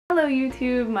Hello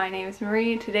YouTube, my name is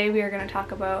Marie. Today we are going to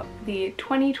talk about the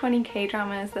 2020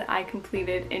 K-dramas that I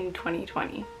completed in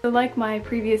 2020. So like my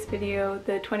previous video,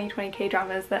 the 2020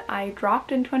 K-dramas that I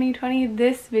dropped in 2020,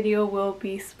 this video will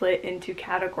be split into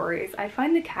categories. I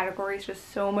find the categories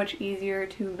just so much easier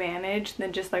to manage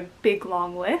than just like big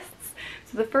long lists.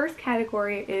 So the first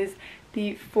category is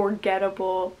the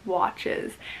forgettable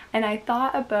watches, and I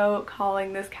thought about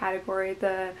calling this category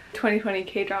the 2020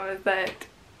 K-dramas that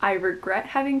I regret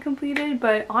having completed,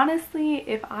 but honestly,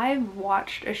 if I've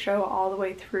watched a show all the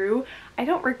way through, I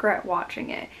don't regret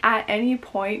watching it. At any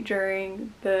point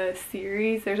during the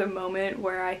series, there's a moment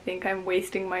where I think I'm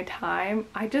wasting my time.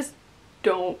 I just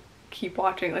don't keep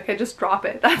watching, like I just drop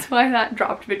it. That's why that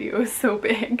dropped video is so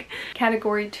big.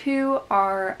 Category 2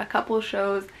 are a couple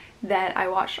shows that I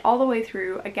watched all the way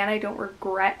through. Again, I don't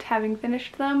regret having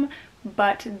finished them,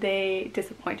 but they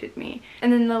disappointed me.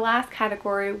 And then the last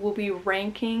category will be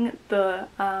ranking the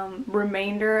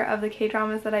remainder of the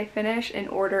K-dramas that I finish in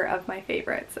order of my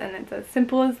favorites, and it's as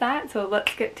simple as that, so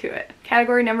let's get to it.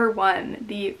 Category number 1,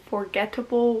 the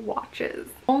forgettable watches.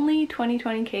 Only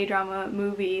 2020 K-drama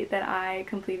movie that I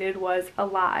completed was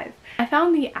Alive. I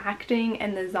found the acting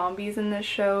and the zombies in this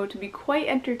show to be quite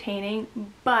entertaining,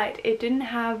 but it didn't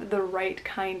have the right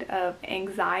kind of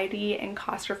anxiety and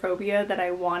claustrophobia that I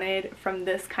wanted from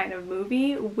this kind of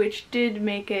movie, which did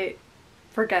make it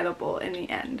forgettable in the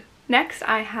end. Next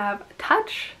I have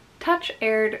Touch. Touch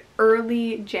aired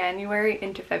early January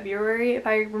into February, if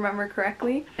I remember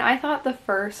correctly. I thought the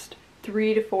first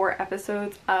 3 to 4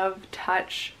 episodes of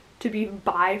Touch to be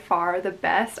by far the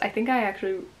best. I think I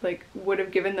actually would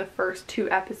have given the first 2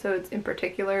 episodes in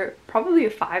particular probably a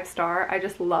 5-star. I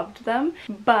just loved them.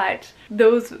 But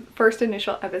those first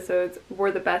initial episodes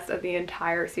were the best of the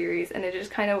entire series, and it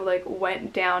just kind of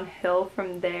went downhill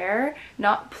from there,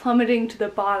 not plummeting to the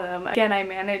bottom. Again, I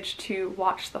managed to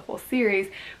watch the whole series,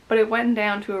 but it went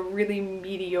down to a really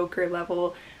mediocre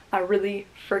level, a really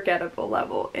forgettable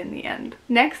level in the end.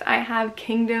 Next I have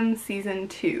Kingdom Season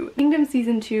 2. Kingdom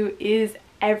Season 2 is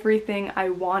everything I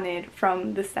wanted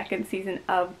from the second season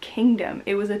of Kingdom.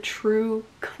 It was a true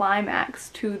climax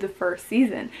to the first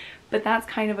season, but that's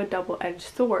kind of a double-edged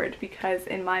sword because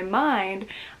in my mind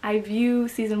I view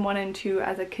season 1 and 2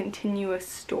 as a continuous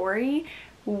story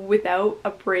without a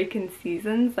break in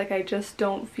seasons. I just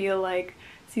don't feel like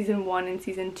season 1 and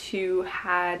season 2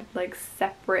 had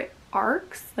separate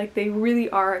arcs. They really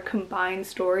are a combined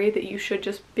story that you should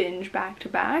just binge back to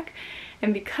back,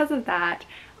 and because of that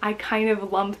I kind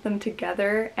of lumped them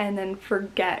together and then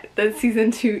forget that season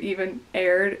 2 even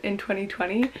aired in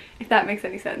 2020, if that makes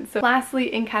any sense. So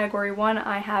lastly, in category 1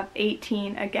 I have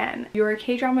 18 Again. If you're a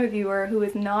K-drama viewer who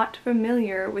is not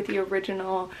familiar with the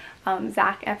original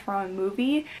Zac Efron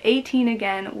movie, 18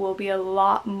 Again will be a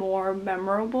lot more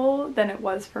memorable than it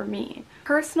was for me.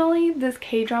 Personally, this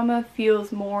K-drama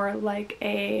feels more like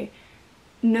a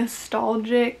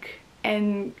nostalgic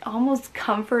and almost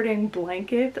comforting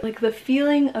blanket, the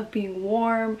feeling of being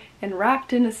warm and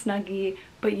wrapped in a snuggie,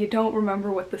 but you don't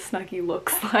remember what the snuggie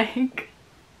looks like.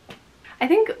 I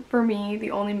think for me the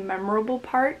only memorable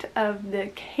part of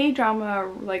the K-drama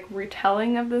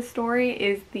retelling of the story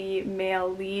is the male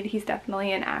lead. He's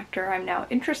definitely an actor I'm now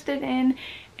interested in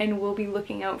and will be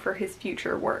looking out for his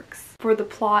future works. For the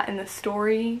plot and the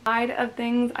story side of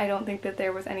things, I don't think that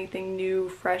there was anything new,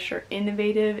 fresh, or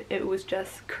innovative. It was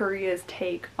just Korea's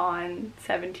take on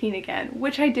 17 Again,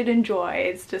 which I did enjoy.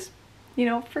 It's just, you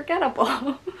know,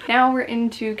 forgettable. Now we're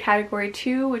into category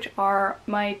 2, which are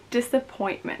my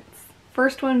disappointments.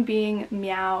 First one being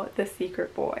Meow the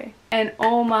Secret Boy. And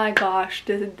oh my gosh,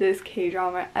 did this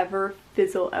K-drama ever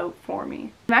fizzle out for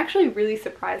me. I'm actually really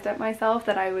surprised at myself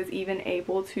that I was even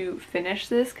able to finish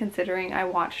this, considering I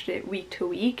watched it week to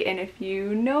week, and if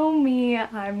you know me,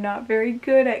 I'm not very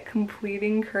good at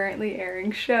completing currently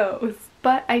airing shows.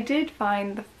 But I did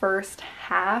find the first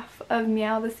half of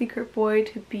Meow the Secret Boy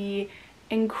to be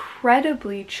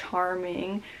incredibly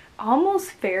charming,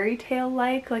 almost fairy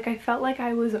tale-like. I felt like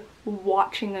I was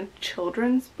watching a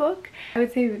children's book. I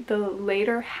would say the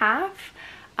later half,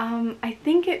 I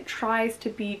think it tries to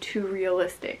be too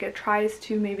realistic. It tries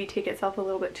to maybe take itself a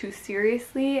little bit too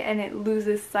seriously, and it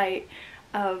loses sight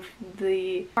of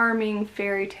the charming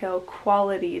fairy tale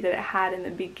quality that it had in the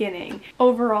beginning.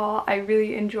 Overall, I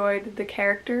really enjoyed the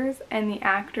characters and the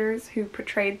actors who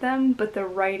portrayed them, but the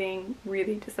writing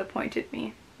really disappointed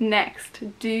me. Next,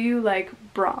 do you like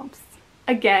Brahms?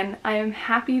 Again, I am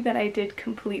happy that I did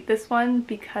complete this one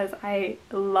because I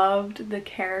loved the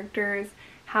characters,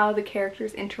 how the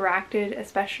characters interacted,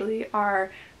 especially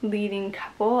our leading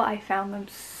couple. I found them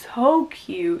so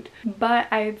cute,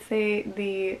 but I'd say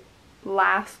the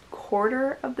last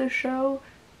quarter of the show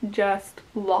just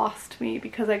lost me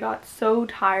because I got so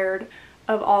tired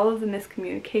of all of the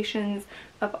miscommunications,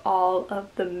 of all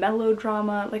of the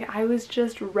melodrama. Like, I was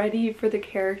just ready for the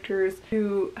characters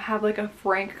to have like a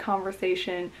frank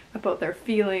conversation about their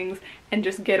feelings and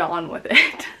just get on with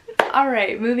it.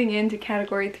 Alright, moving into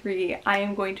category 3, I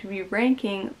am going to be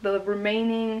ranking the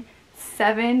remaining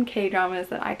 7 K-dramas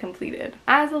that I completed.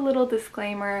 As a little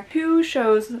disclaimer, 2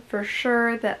 shows for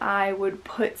sure that I would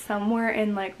put somewhere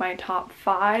in like my top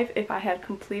 5 if I had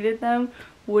completed them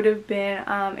would have been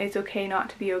It's Okay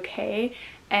Not to Be Okay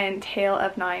and Tale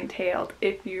of Nine Tailed.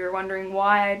 If you're wondering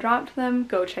why I dropped them,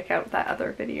 go check out that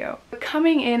other video.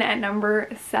 Coming in at number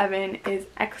 7 is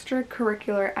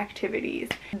Extracurricular Activities.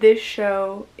 This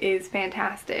show is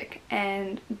fantastic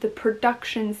and the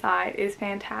production side is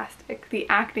fantastic. The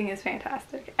acting is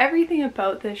fantastic. Everything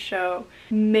about this show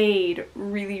made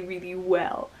really, really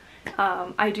well.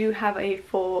 I do have a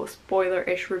full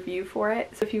spoiler-ish review for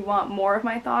it, so if you want more of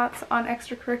my thoughts on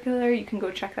Extracurricular, you can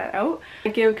go check that out. I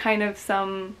give kind of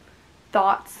some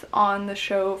thoughts on the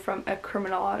show from a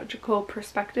criminological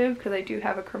perspective because I do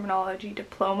have a criminology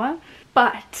diploma,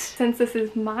 but since this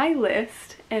is my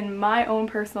list and my own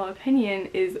personal opinion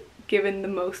is given the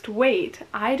most weight,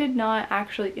 I did not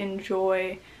actually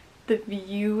enjoy the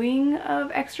viewing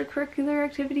of Extracurricular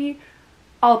Activity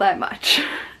all that much.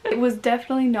 It was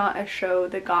definitely not a show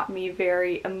that got me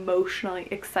very emotionally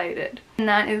excited, and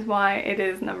that is why it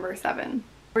is number 7.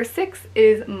 Number 6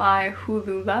 is My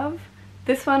Hulu Love.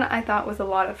 This one I thought was a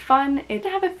lot of fun. It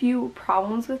did have a few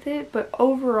problems with it, but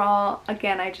overall,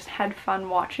 again, I just had fun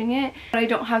watching it. But I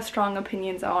don't have strong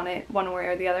opinions on it one way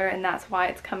or the other, and that's why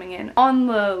it's coming in on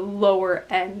the lower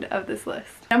end of this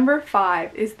list. Number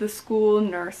 5 is The School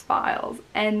Nurse Files,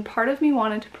 and part of me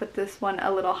wanted to put this one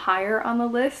a little higher on the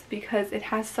list because it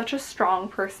has such a strong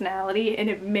personality and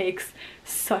it makes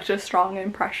such a strong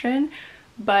impression.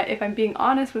 But if I'm being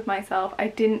honest with myself, I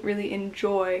didn't really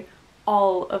enjoy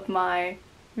all of my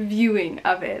viewing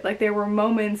of it. Like, there were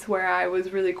moments where I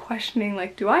was really questioning,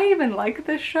 like, do I even like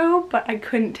this show? But I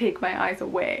couldn't take my eyes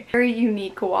away. Very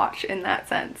unique watch in that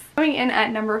sense. Coming in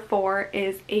at number 4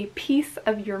 is A Piece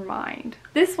of Your Mind.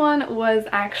 This one was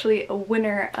actually a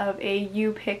winner of a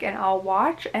You Pick and I'll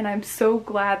Watch, and I'm so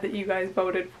glad that you guys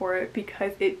voted for it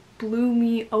because it blew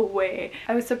me away.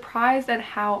 I was surprised at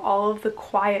how all of the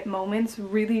quiet moments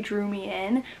really drew me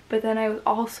in, but then I was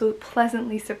also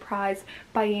pleasantly surprised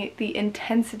by the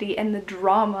intensity and the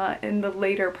drama in the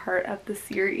later part of the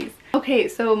series. Okay,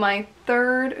 so my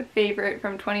third favorite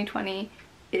from 2020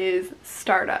 is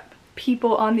Startup.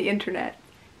 People on the internet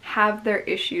have their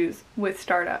issues with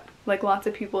Startup. Like, lots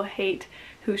of people hate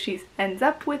who she ends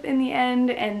up with in the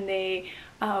end, and they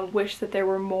wish that there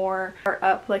were more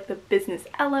up, like the business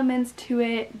elements to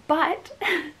it, but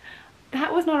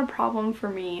that was not a problem for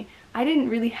me. I didn't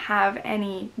really have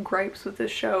any gripes with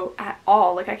this show at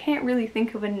all. Like, I can't really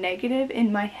think of a negative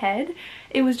in my head.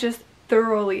 It was just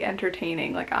thoroughly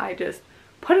entertaining. Like, I just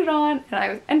put it on and I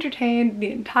was entertained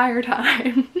the entire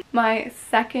time. My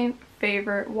second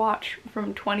favorite watch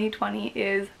from 2020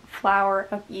 is Flower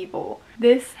of Evil.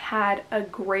 This had a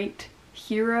great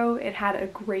hero, it had a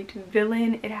great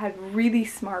villain, it had really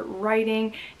smart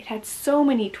writing, it had so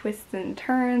many twists and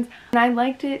turns, and I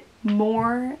liked it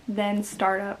more than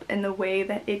Startup in the way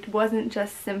that it wasn't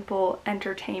just simple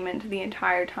entertainment the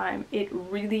entire time. It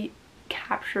really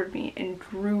captured me and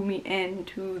drew me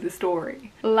into the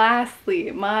story.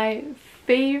 Lastly, my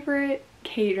favorite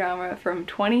K-drama from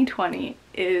 2020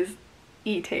 is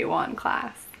Itaewon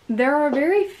Class. There are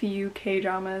very few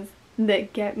K-dramas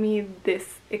that get me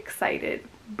this excited,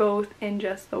 both in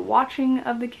just the watching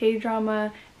of the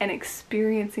K-drama and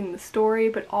experiencing the story,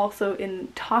 but also in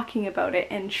talking about it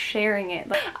and sharing it.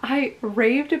 Like, I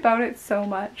raved about it so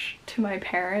much to my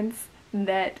parents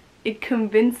that it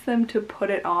convinced them to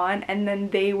put it on, and then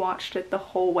they watched it the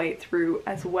whole way through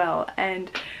as well.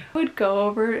 And I would go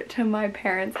over to my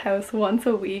parents' house once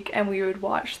a week and we would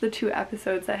watch the 2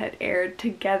 episodes that had aired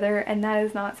together, and that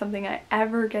is not something I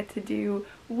ever get to do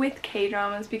with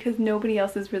K-dramas because nobody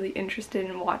else is really interested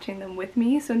in watching them with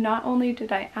me. So not only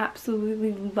did I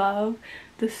absolutely love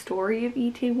the story of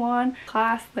Itaewon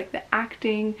Class, like the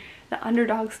acting, the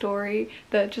underdog story,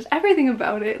 just everything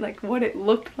about it, like what it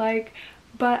looked like,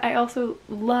 but I also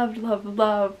loved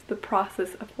the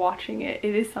process of watching it.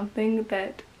 It is something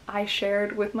that I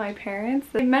shared with my parents.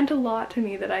 It meant a lot to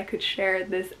me that I could share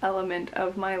this element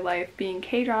of my life being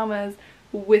K-dramas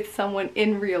with someone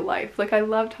in real life. Like, I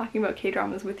love talking about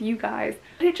K-dramas with you guys,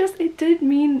 but it did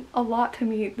mean a lot to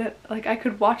me that like I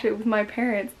could watch it with my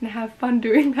parents and have fun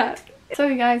doing that So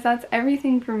you guys, that's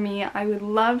everything for me. I would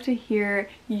love to hear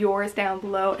yours down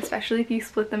below, especially if you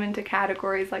split them into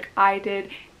categories like I did.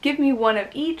 Give me one of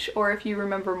each, or if you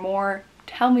remember more,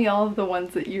 tell me all of the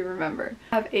ones that you remember.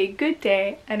 Have a good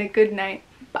day and a good night.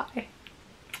 Bye.